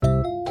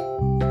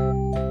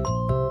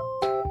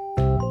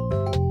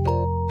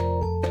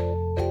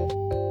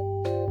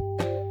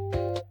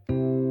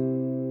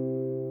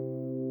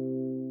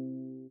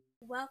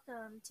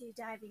to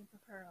Diving for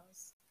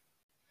Pearls,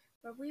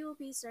 where we will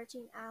be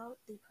searching out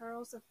the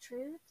pearls of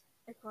truth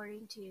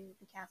according to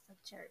the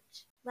Catholic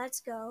Church. Let's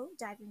go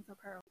diving for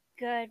pearls.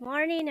 Good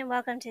morning and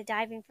welcome to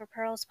Diving for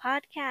Pearls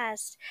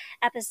podcast,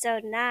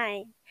 episode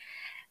 9.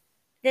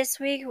 This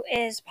week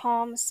is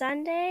Palm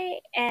Sunday,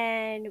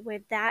 and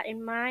with that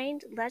in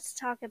mind, let's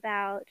talk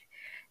about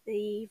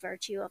the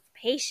virtue of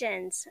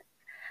patience.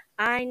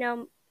 I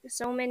know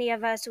so many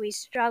of us, we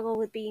struggle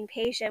with being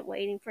patient,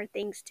 waiting for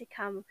things to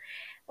come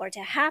or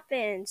to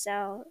happen.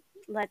 So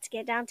let's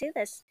get down to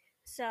this.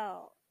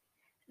 So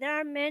there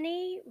are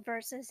many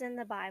verses in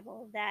the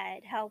Bible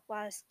that help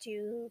us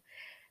to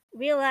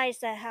realize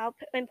that how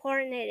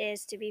important it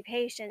is to be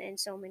patient in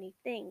so many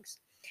things.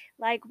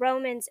 Like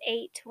Romans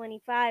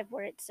 8:25,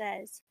 where it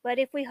says, "But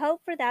if we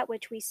hope for that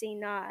which we see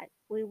not,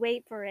 we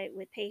wait for it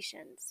with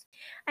patience."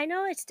 I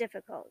know it's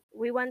difficult.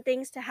 We want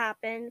things to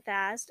happen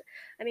fast.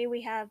 I mean,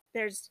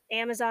 there's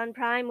Amazon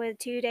Prime with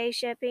 2-day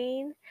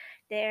shipping.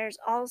 There's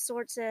all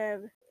sorts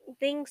of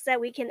things that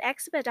we can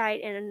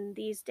expedite in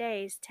these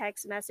days: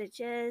 text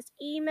messages,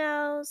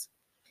 emails,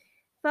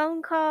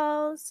 phone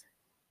calls.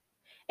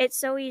 It's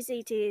so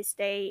easy to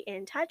stay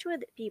in touch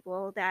with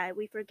people that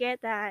we forget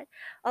that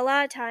a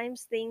lot of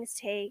times things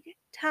take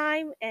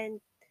time,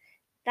 and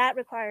that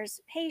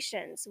requires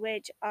patience,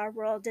 which our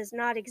world does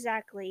not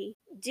exactly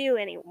do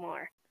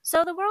anymore.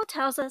 So the world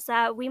tells us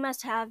that we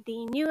must have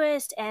the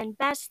newest and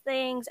best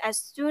things as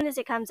soon as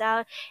it comes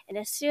out and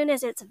as soon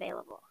as it's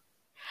available.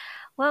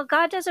 Well,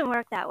 God doesn't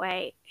work that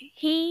way.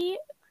 He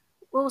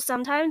will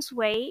sometimes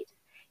wait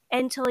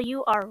until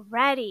you are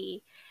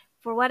ready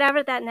for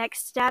whatever that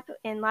next step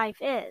in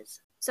life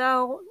is.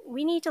 So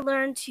we need to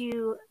learn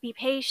to be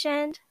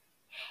patient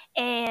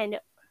and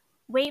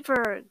wait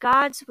for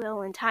God's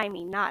will and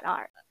timing, not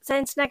ours.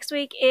 Since next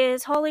week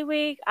is Holy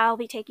Week, I'll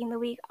be taking the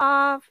week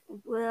off.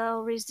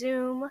 We'll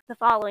resume the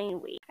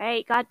following week. All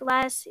right, God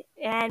bless.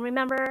 And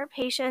remember,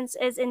 patience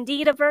is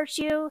indeed a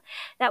virtue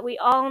that we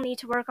all need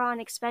to work on,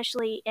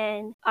 especially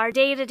in our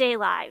day-to-day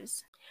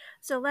lives.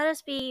 So let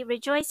us be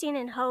rejoicing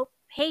in hope,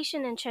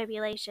 patient in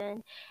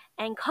tribulation,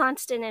 and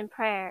constant in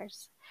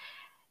prayers.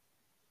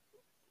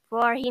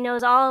 For he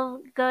knows all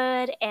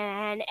good,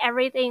 and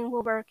everything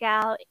will work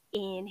out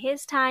in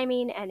his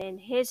timing and in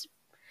his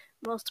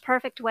most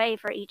perfect way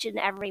for each and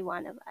every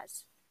one of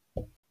us.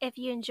 If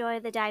you enjoy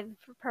the Diving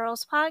for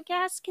Pearls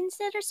podcast,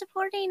 consider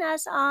supporting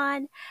us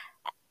on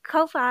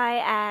Ko-Fi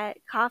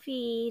at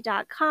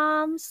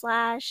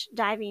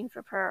coffee.com/diving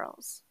for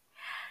pearls.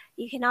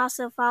 You can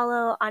also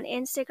follow on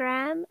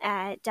Instagram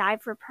at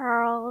Dive for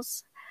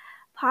Pearls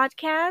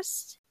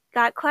podcast.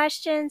 Got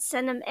questions?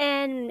 Send them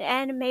in,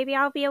 and maybe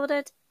I'll be able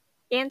to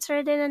answer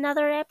it in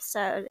another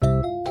episode.